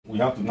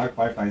have to knock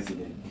 5 times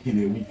in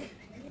a week.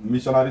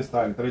 Missionary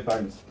style 3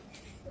 times.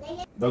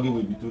 Doggy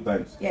will be 2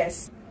 times.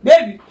 Yes.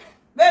 Baby,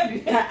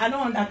 I don't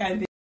want that kind of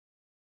thing.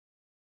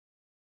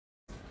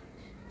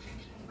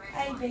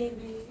 Hi,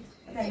 baby.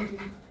 What are you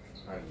doing?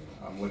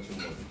 I'm watching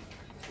movie.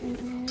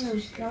 No,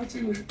 you're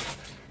watching movie.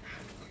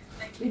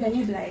 Baby, I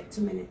need like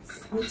 2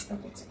 minutes. I want to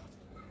stop it.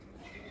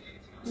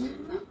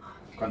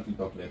 Can't we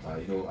talk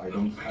later? You know, I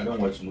don't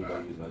watch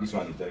movies. This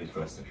one is very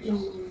interesting.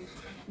 No.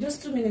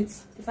 Just 2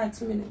 minutes. In fact,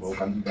 2 minutes. But we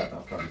can do that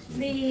after this movie.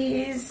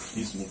 Please.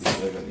 This movie is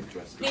very, very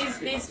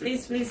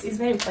interesting. Please. It's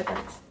very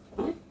important.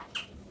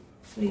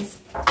 Please.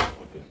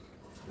 Okay.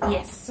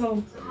 Yes,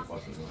 so.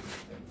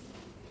 Yeah.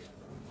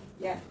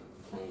 Yeah,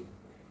 fine.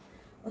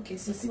 Okay,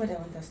 so see what I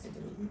want us to do,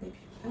 baby.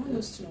 I want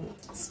us to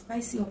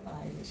spice up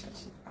our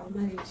relationship, our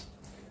marriage.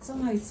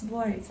 Somehow it's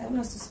boring. So I want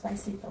us to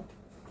spice it up.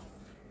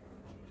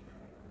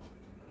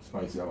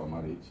 Spice our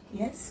marriage?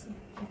 Yes.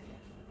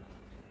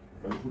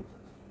 Very good.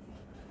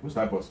 Which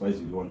type of spice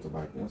do you want to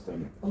buy? Just tell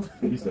me. Oh.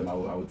 This time I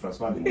will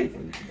transfer the money for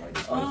you to buy the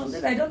spices. Oh,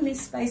 baby, I don't mean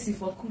spicy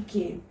for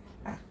cooking.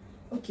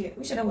 Okay,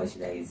 which other word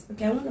should I use?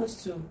 Okay, I want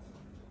us to,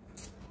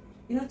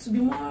 to be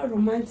more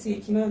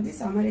romantic.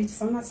 This our marriage,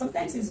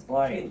 sometimes it's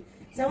boring.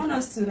 So I want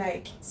us to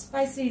like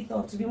spice it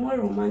up, to be more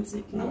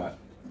romantic.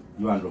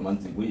 You and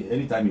romantic.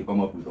 Anytime you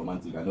come up with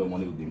romantic, I know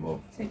money will be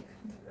involved.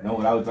 No,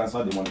 I will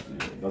transfer the money to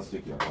you. Just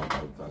check your account.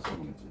 I will transfer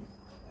money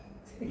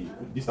to you.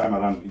 This time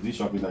around, is this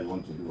shopping that you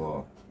want to do,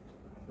 or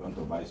you want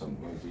to buy some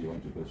groceries, you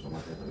want to go to the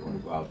market, or you want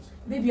to go out?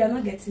 Baby, you're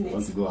not getting it. You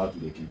want to go out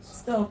with the kids?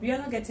 Stop, you're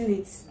not getting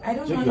it. I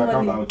don't check want your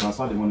account. money. I will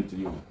transfer the money to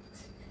you.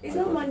 It's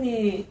not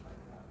money.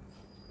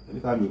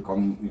 Anytime you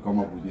come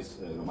up with this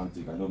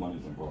romantic, I know money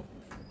is involved.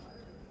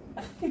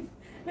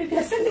 Baby,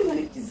 you're sending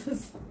money,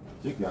 Jesus.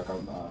 Check your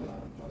account and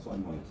transfer the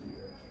money to you.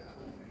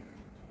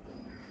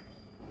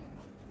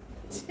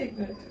 Check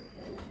it.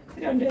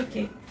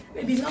 300k.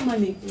 Baby, it's not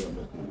money.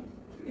 300k.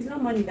 It's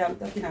not money that I'm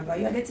talking about.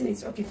 You are getting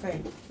it. Okay,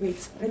 fine.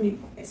 Wait, let me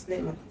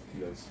explain more.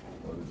 Yes.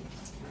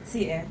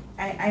 See,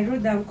 I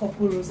wrote down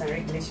couple rules and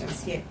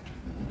regulations here.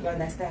 You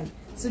understand?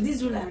 So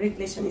this rule and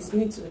regulation is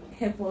going to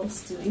help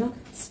us to,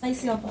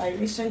 spice up our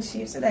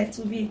relationship so that it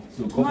will be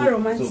more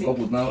romantic. So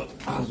couples now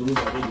has rules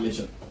and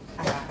regulation.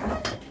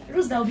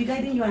 Rules that will be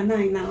guiding you and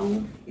I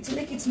now. It will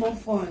make it more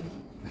fun.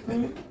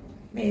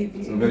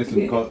 Baby. So very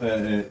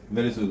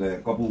soon, a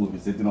couple will be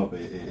setting up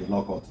a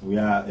lockout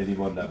where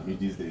anyone that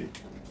breaches the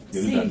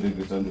rules and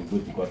regulation will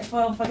go to court.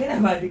 Forget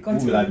about the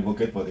court. Who will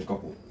advocate for the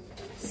couple?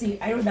 See,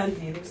 I wrote down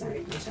the rules and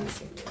regulations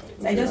here.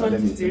 So I just want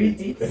you to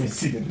read it. Let me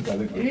see the rules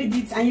and regulations.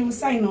 Read it and you will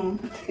sign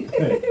on.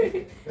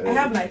 I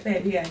have my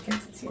pen here. I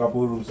kept it here.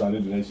 Couple rules and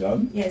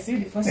regulations. Yes,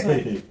 read the first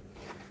one.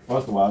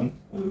 First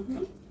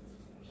one.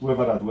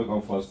 Whoever that wake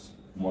up first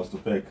must to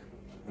take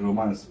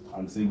romance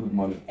and say good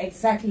morning.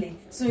 Exactly.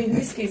 So in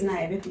this case now,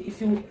 if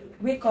you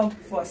wake up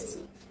first,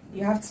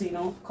 you have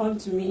to, come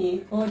to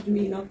me, hold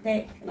me,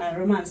 take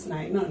romance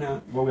now.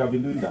 Now. But we have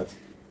been doing that.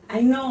 I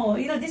know.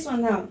 This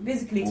one now,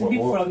 basically, to be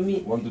from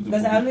me.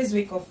 Because I always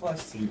wake up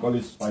first. You call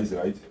it spicy,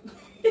 right?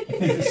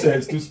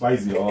 It's too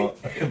spicy or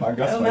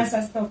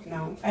spicy. Stop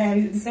now.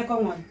 The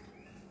second one.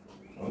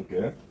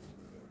 Okay.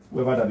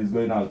 Whoever that is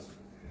going out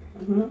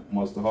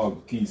must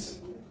hug, kiss,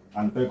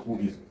 and peck who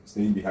is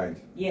staying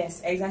behind.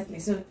 Yes, exactly.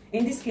 So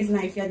in this case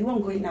now, if you're the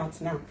one going out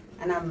now,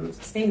 and I'm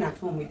staying at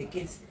home with the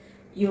kids,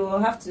 you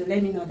have to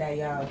let me know that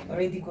you are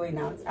already going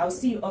out. I'll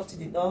see you off to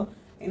the door.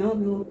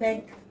 We'll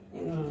peck,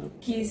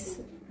 kiss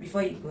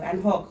before you go,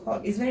 and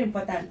hug. It's very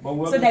important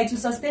so that it will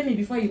sustain me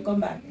before you come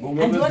back.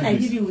 And the one I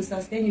give you will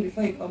sustain you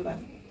before you come back.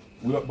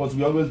 But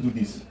we always do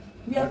this.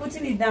 We are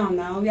putting it down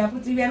now. We are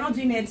not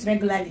doing it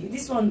regularly.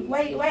 This one,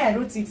 why I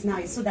wrote it now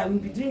is so that we'll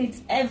be doing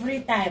it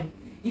every time.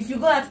 If you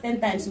go out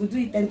 10 times, we'll do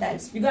it 10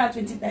 times. If you go out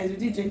 20 times, we'll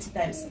do it 20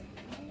 times.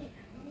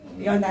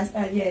 You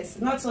understand? Yes.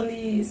 Not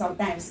only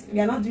sometimes. We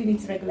are not doing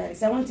it regularly.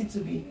 So I want it to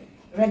be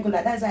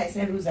regular. That's why I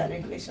said rules and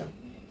regulation.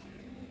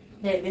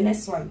 Then the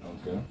next one.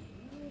 Okay.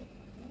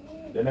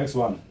 The next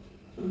one.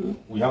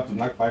 We have to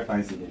knock 5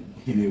 times in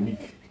a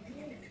week.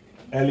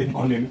 Early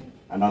morning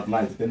and at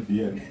night, 10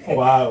 p.m.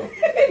 Wow.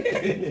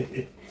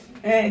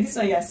 This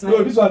one you are smiling.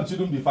 No, this one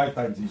shouldn't be 5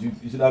 times.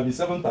 It should have been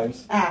 7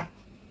 times.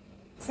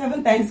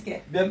 7 times,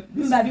 okay. Then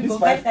this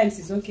 5 times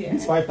is okay.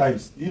 It's 5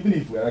 times. Even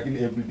if we're working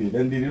every day,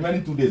 then the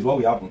remaining 2 days, what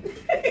will happen?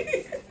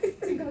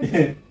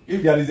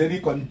 If there is any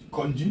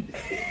conji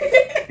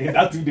in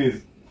that 2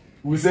 days,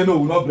 we say no, we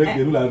will not break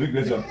the rule and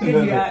regulation.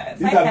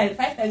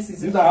 5 times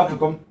is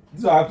okay.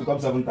 This will have to come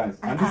 7 times.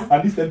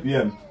 And this 10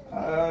 p.m.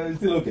 It's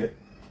still okay.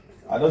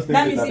 I don't stay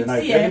late at the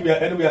night.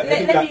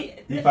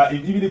 Anywhere,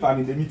 even if I'm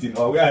in the meeting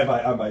or wherever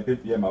I am by 10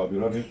 p.m., I'll be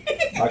running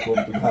back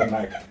home to that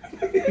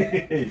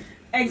night.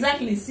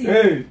 Exactly. See,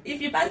 hey. If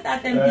you pass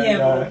that 10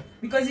 p.m.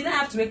 Because you don't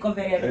have to wake up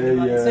very early in the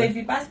morning. So if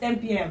you pass 10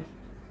 p.m.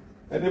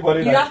 you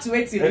have to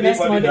wait till the next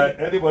morning.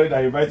 Anybody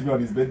that invites me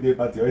on his birthday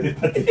party or any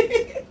party,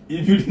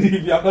 if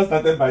you have not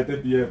started by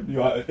 10 p.m.,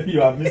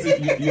 you are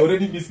missing. You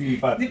already missed me. In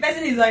fact, the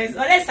person is on his.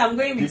 Unless I'm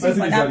going with you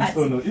for that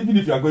party. Even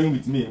if you are going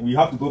with me, we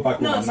have to go back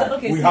home. No, so,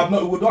 okay, we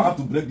don't have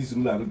to break this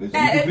rule and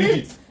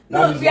regulation.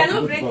 No, we are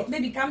not breaking.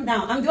 Baby, calm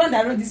down. I'm the one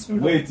that wrote this rule.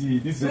 Wait,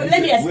 this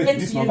let me explain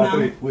this to you number now.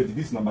 3. Wait,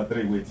 this number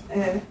 3. Wait.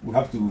 We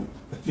have to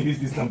finish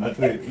this number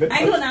 3.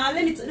 I know now.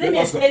 Let me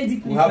explain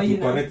deeply we have for to you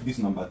now. correct this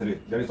number 3.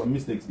 There is some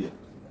mistakes there.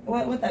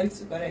 What are we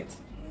to correct?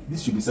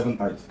 This should be 7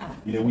 times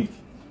in a week.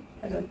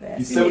 I don't know.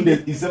 It's 7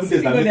 days. It's 7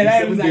 days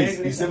that make.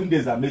 It's 7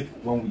 days that make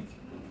 1 week.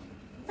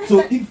 So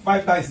if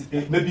 5 times,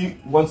 maybe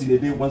once in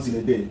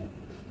a day,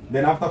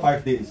 then after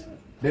 5 days,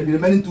 then the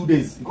remaining 2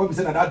 days, you can't be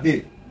saying that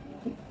day.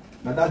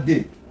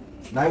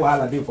 Now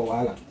wahala day for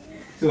wahala.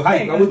 So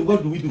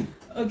what do we do?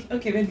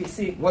 Okay, baby,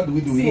 see. What do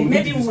we do? See,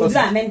 maybe we will do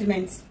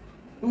amendments.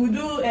 We will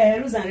do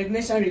rules and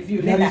regulation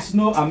review later. There is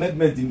no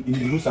amendment in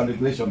the rules and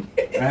regulation.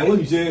 When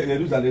you say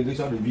rules and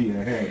regulation review,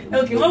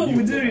 okay, when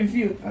we do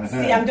review,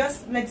 see, I'm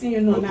just letting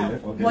you know now.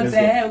 Okay,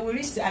 but we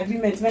reach the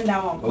agreement when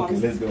that one comes. Okay,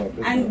 let's go.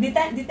 And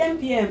the 10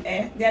 p.m.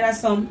 There are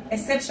some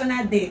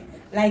exceptional days.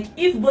 Like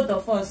if both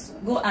of us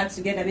go out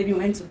together, maybe we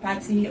went to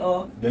party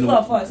or then 2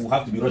 of us. We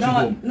have to be rushing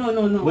home.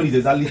 No. When it's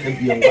exactly 10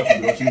 p.m., we have to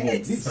be rushing home.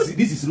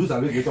 This is rules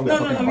and regulation.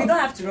 No, we don't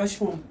have to rush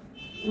home.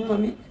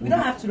 Mommy, we don't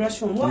have to rush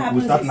home. What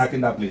happens? We start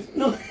knocking that place.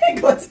 No,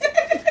 God.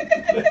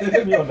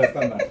 Let me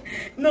understand that.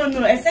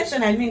 No,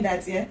 exception. I mean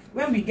that,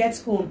 when we get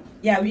home,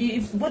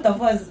 if both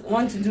of us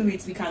want to do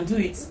it, we can do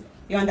it.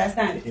 You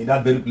understand? In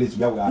that very place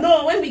where we are.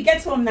 No, when we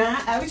get home now,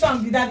 which one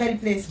will be that very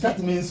place? That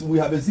means we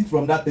have a seat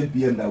from that 10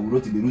 p.m. that we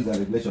wrote in the rules and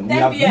regulation.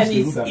 10 p.m.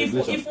 is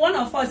if one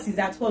of us is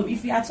at home.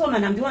 If you're at home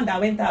and I'm the one that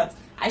went out,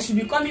 I should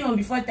be coming home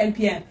before 10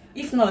 p.m.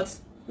 If not,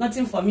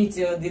 nothing for me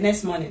till the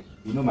next morning.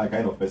 You know my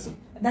kind of person.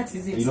 That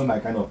is it. You know my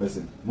kind of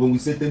person. When we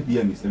say 10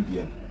 p.m. it's 10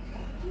 p.m.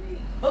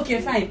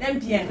 Okay, fine,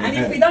 10 p.m. And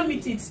if we don't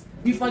meet it,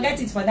 we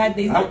forget it for that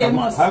day. It's not a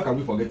must. How can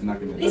we forget in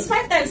that? It's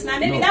 5 times now.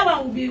 Maybe that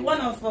one will be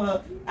one of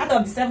out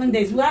of the 7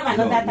 days. We'll have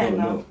another time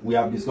now. No. We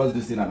have discussed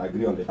this thing and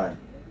agree on the time.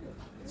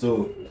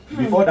 So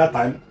before that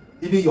time,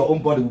 even your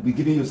own body will be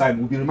giving you sign.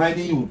 Will be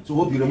reminding you. So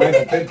hope you remind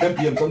at 10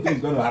 p.m. something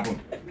is going to happen.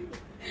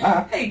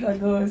 Hey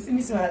God, see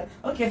me so.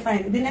 Okay,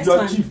 fine. The next your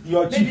one. Chief,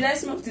 your Baby, chief.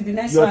 let's move to the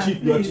next your one.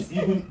 Chief, your chief.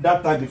 Even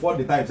that time before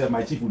the time,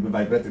 my chief will be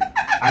vibrating.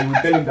 I will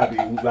tell him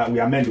that we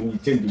amend, we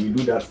change, we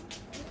do that.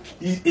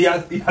 He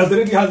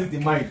already has it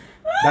in mind.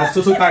 That's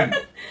social time.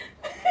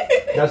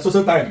 That's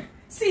social time.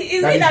 See,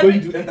 is that me that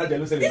going to enter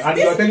Jerusalem, and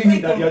you are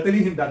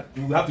telling him that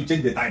you have to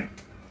change the time.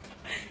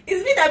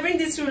 It's me that bring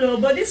this rule,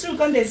 but this rule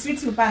can't sweet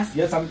to pass.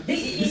 Yes,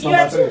 you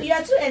are too,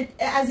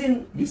 as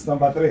in this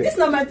number 3. This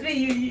number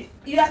 3,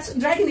 you are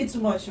dragging it too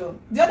much. Oh.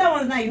 The other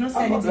ones now, you know,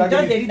 saying it. Just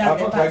read that. I'm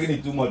not dragging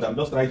it too much. I'm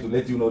just trying to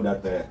let you know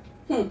that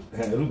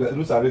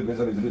rules and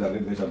regulation is rules and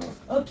regulation.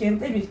 Okay,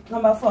 baby,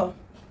 number 4.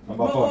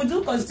 We'll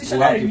do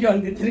constitutional review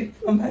on the 3.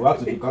 We have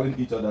to be calling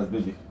each other's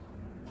baby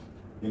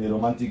in a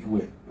romantic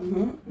way.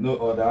 No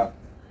other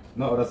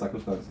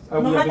circumstances.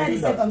 No matter the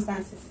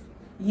circumstances.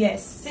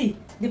 Yes. See,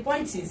 the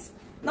point is,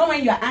 not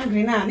when you are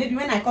angry now. Maybe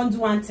when I can't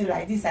do one thing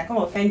like this, I come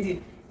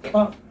offended.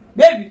 Oh,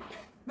 baby,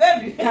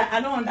 I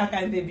don't want that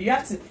kind of baby. You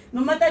have to,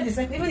 no matter the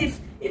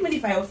circumstances, even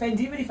if I offend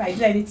you, even if I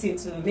do anything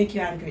to make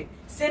you angry,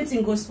 same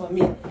thing goes for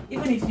me.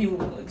 Even if you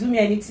do me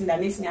anything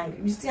that makes me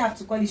angry, we still have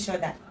to call each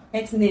other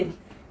pet name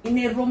in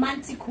a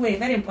romantic way.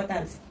 Very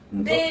important.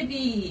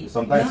 Baby.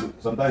 Sometimes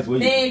when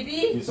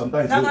baby. You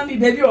sometimes don't want me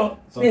baby.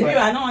 Baby,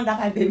 I don't want that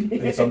kind of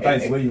baby.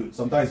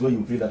 Sometimes when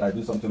you feel that I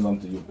do something wrong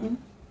to you,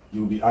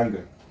 you will be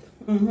angry.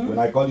 When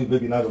I call you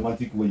baby in a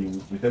romantic way, you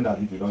pretend that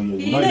if you don't hear,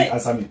 you not even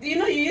answer me. You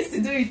know you used to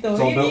do it though.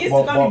 So, you used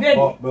to call me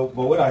baby. But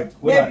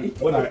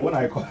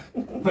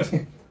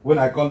when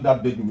I call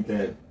that baby with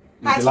a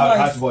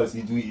harsh voice,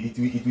 it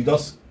will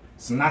just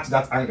snatch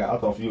that anger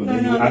out of you.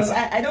 No,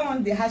 I don't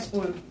want the harsh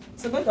one.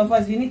 So both of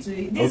us, we need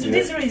to.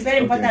 This rule is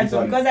very important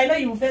too, because I know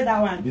you will fail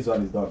that one. This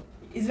one is done.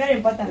 It's very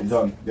important. It's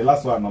done. The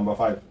last one, number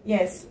 5.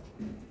 Yes.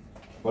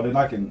 For the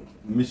knocking,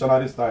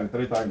 missionary style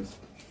 3 times.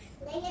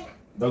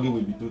 Doggy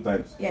will be 2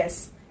 times.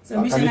 yes. So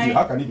How missionary.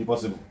 can it be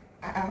possible?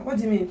 What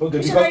do you mean? Okay,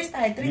 missionary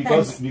style 3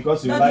 times.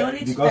 Because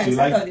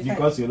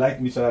you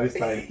like missionary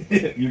style.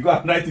 You go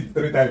and write it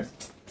 3 times.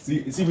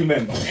 See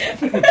women.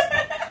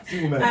 See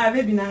women.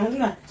 Maybe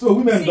now. So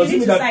women, does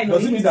it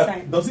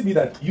mean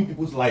that you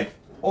people's life,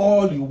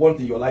 all you want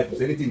in your life is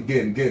anything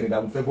gain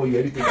that will favor you,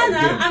 anything that will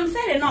gain. I'm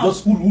fair enough.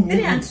 Just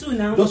 3 and 2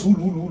 now. Just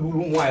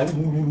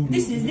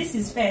This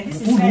is fair.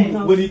 This is fair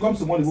enough. When it comes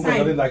to money,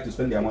 women don't like to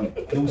spend their money.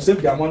 They will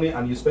save their money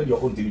and you spend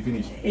your own till you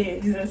finish.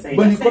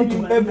 When it comes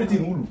to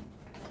everything,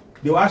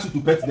 they will ask you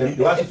to pet them.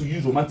 They will ask you to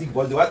use romantic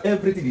voice.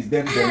 Everything is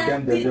them.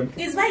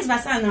 It's vice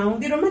versa now.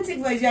 The romantic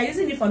voice, you are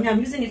using it for me.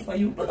 I'm using it for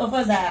you. Both of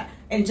us are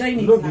enjoying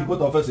it. Not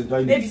both of us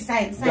enjoying it. Baby,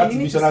 sign. That's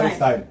missionary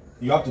style.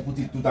 You have to put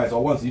it 2 times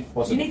or once if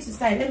possible. You need to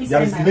sign. Let me there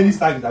sign. There is many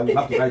styles that we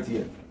have to write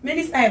here.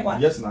 Many styles what?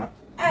 Yes, now.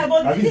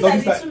 But these are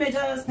the 2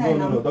 major styles.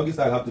 No. Doggy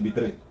style have to be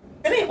 3.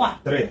 3 what?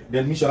 3.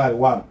 Then missionary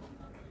 1.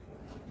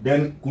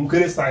 Then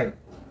kulkere style.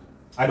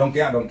 I don't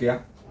care.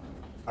 Kulkere.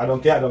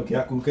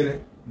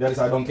 There is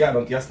I don't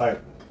care style.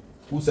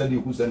 Who send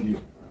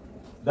you?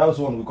 That was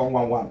one we call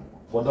 1-1.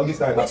 But doggy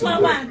style has to be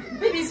 1?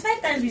 Baby, it's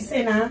 5 times we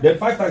say now. Then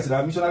 5 times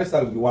now. Missionary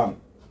style will be 1.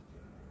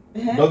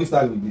 Doggy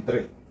style will be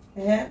 3.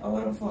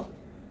 Or 4.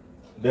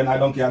 Then I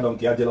don't care,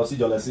 jealousy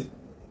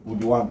would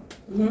be 1.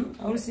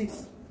 Or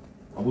 6.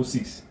 About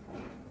 6.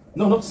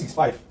 No, not 6,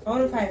 5.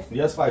 Or 5.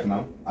 Yes, 5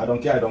 now. I don't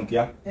care.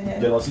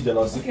 Jealousy.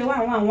 Okay,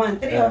 1.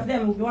 3 of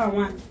them will be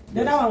 1.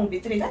 The other one will be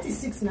 3. That is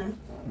 6 now.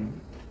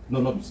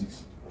 No, not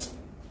 6.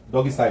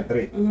 Doggy style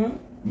 3.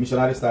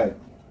 Missionary style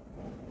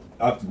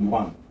have to be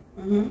 1.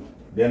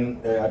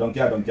 Then I don't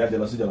care,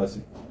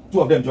 jealousy.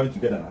 2 of them join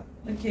together now.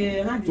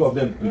 Okay, 2 of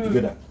them be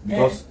together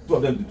because 2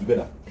 of them be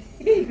together.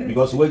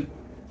 Because when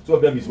 2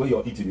 of them is when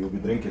you're eating, you'll be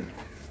drinking.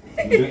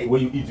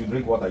 When you eat, you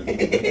drink water. You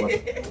eat, you drink water.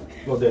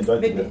 2 of them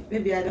join together.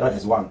 Baby, I don't. That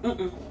is 1.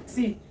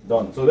 See.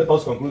 Done. So let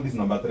us conclude this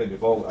number 3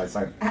 before I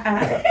sign. You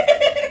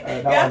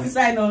have to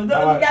sign on. See,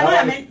 5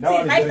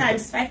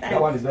 times.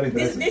 That one is very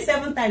interesting. This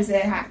 7 times.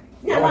 I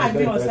don't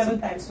agree on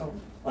 7 times. So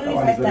only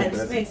 5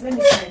 times. Wait, let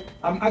me sign.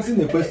 I'm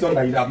asking a question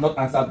that you have not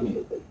answered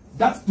me.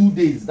 That's 2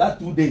 days. That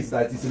 2 days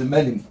that is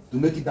remaining to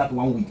make it that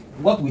 1 week.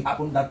 What will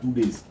happen that 2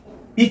 days?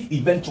 If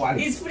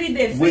eventually it's free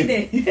day,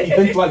 if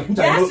eventually, which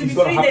I know is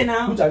going to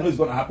happen, which I know is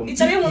going to happen.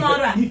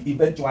 If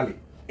eventually,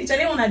 which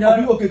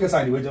okay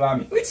sign the wager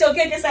army. Which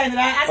okay sign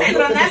right? I signed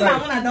on that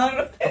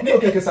one.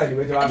 Okay sign the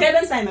wager army.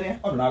 Okay, sign there.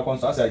 Oh, now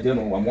consult I don't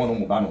know one more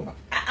mobile.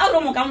 I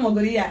don't know come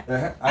Mogoria.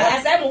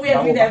 I say we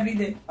every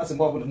day. I say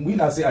when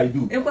I say I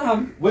do.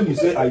 When you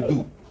say I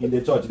do in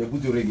the church, they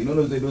put you ring. You know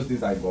those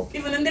things I go.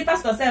 Even in the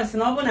pastor selves,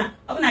 no obuna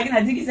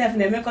again dig himself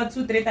and make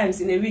 2-3 times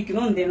in a week. You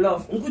know they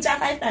love. Unkucha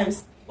 5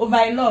 times.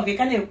 Over in love, you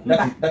can't.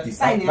 That is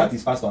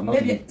pastor,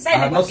 not me. I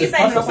have not said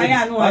pastor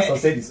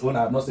said his own. I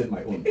have not said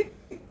my own.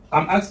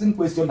 I'm asking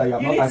question that you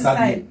have not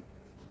answered me.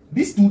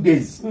 These 2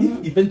 days,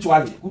 if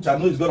eventually, which I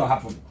know is going to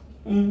happen,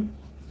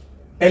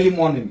 early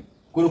morning,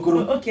 when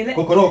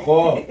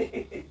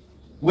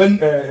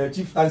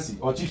Chief Tansi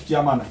or Chief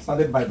Chairman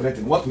started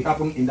vibrating, what will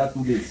happen in that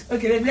 2 days?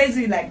 Okay, let's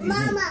do it like this.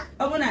 Mama.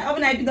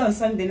 I did on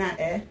Sunday now,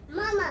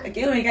 Mama.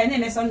 Okay, we can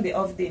name a Sunday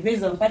off day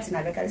based on party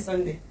na local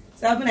Sunday.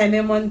 So I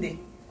name Monday,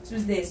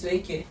 Tuesday, so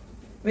okay.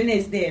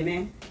 Wednesday,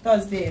 man,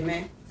 Thursday,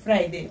 man,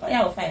 Friday. Oh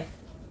yeah, 5.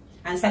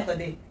 And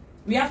Saturday.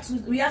 We have to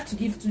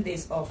give 2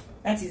 days off.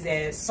 That is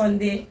a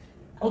Sunday.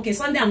 Okay,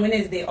 Sunday and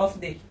Wednesday off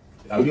day.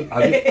 Have you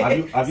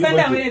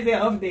Sunday and Wednesday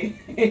off day.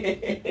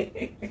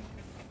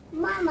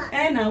 Mama.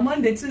 And now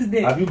Monday,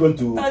 Tuesday. Have you gone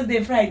to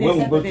Thursday, Friday,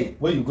 Saturday?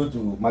 When you go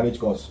to marriage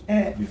course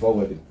before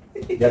wedding,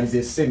 there is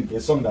a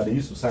song that they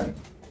used to sing.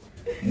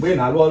 When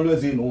I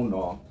always in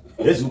no.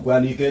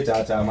 Ezukwani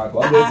chacha maka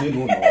always in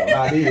no.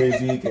 Na di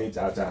ezike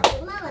chacha.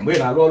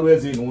 When I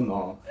always in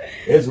no.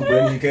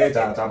 Ezukwani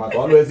chacha maka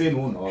always in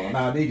no.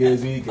 Na di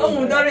ezike.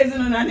 Oh, we don't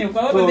reason on any.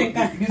 What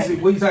this is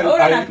when you say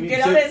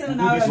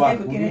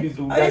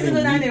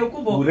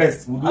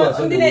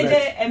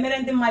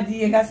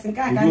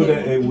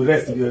we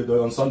rest. We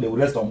do on Sunday. We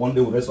rest on Sunday. We rest on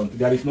Monday. We rest on.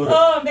 There is no rest.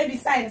 Oh, maybe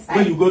sign.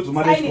 When you go to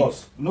marriage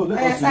course, no,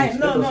 let us sign.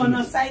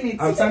 No, sign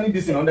it. I'm signing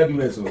this in under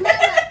duress. No,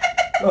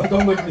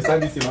 don't make me sign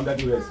this in under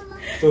duress.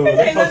 So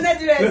let us.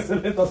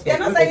 You're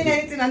not signing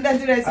anything under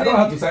duress. I don't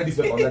have to sign this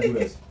under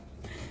duress.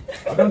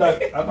 I don't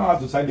have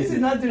to sign this. This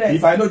is not duress.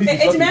 If I know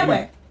this is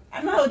not.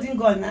 I'm not holding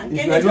gun now.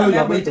 If I know you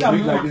are going to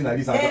drink like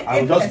this,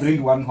 I'll just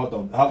drink one hot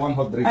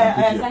drink.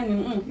 I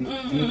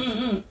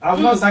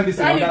will not sign this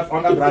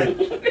under bribe.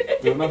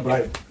 You will not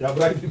bribe. You are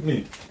bribing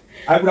me.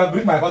 I would have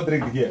bring my hot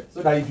drink here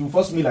so that if you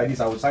force me like this,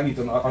 I will sign it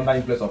under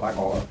influence of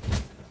alcohol.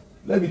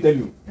 Let me tell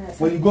you,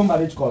 when you go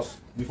marriage course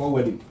before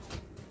wedding,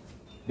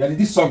 there is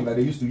this song that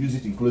they used to use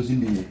it in closing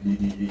the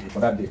for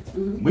that day.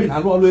 When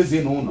I always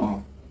say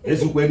no.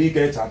 Everybody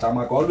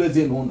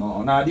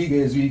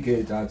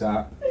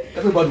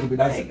will be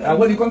dancing. And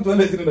when you come to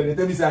lesson, they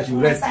tell me say I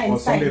should rest on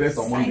Sunday, rest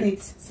on Monday.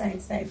 Sign.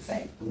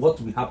 What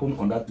will happen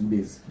on that 2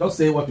 days? Don't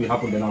say what will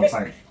happen, then I'll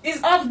sign.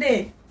 It's off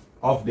day.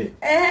 Off day.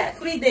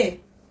 Free day.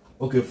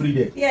 Okay, free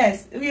day.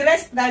 Yes, we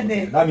rest that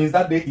day. That means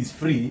that day is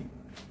free.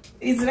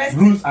 It's rest.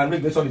 Rules and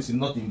regulations is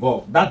not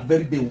involved. That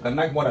very day we can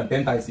knock more than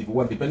 10 times if we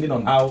want, depending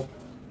on how.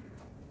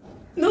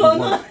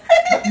 No.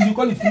 You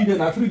call it free day.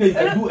 Now free day you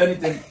can do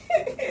anything.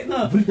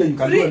 No. Free day you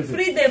can do anything.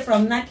 Free day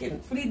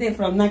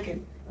from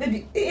knocking.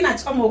 Maybe in a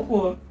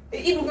chomo,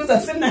 even goes a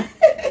sinner.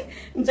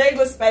 Enjoy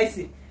go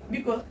spicy.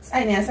 Because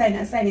sign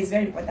is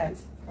very important.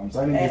 I'm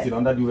signing this in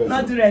under duress.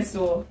 Not duress,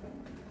 so.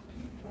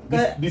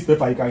 This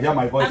paper you can hear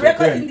my voice. I'm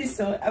recording this,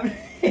 so. I'm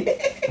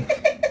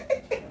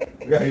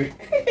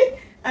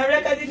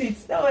recording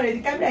it. Don't worry,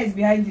 the camera is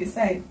behind you.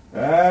 Sign.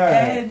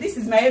 This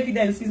is my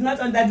evidence. It's not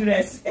under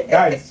duress.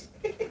 Guys.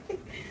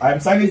 I'm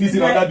signing this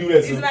in under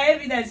duress. It's my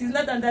evidence. It's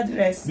not under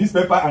duress. This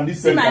paper and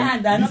this pen.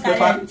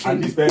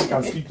 This pen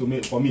can speak to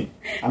me for me.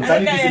 I'm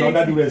signing this in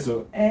under duress.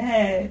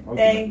 Okay.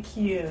 Thank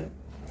you.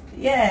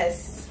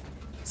 Yes.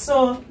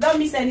 So don't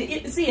miss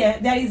any. See here,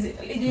 there is.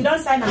 You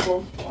don't sign up.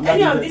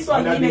 Any of this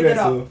one, you make it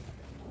up.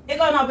 It's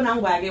gonna happen.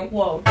 I'm going to get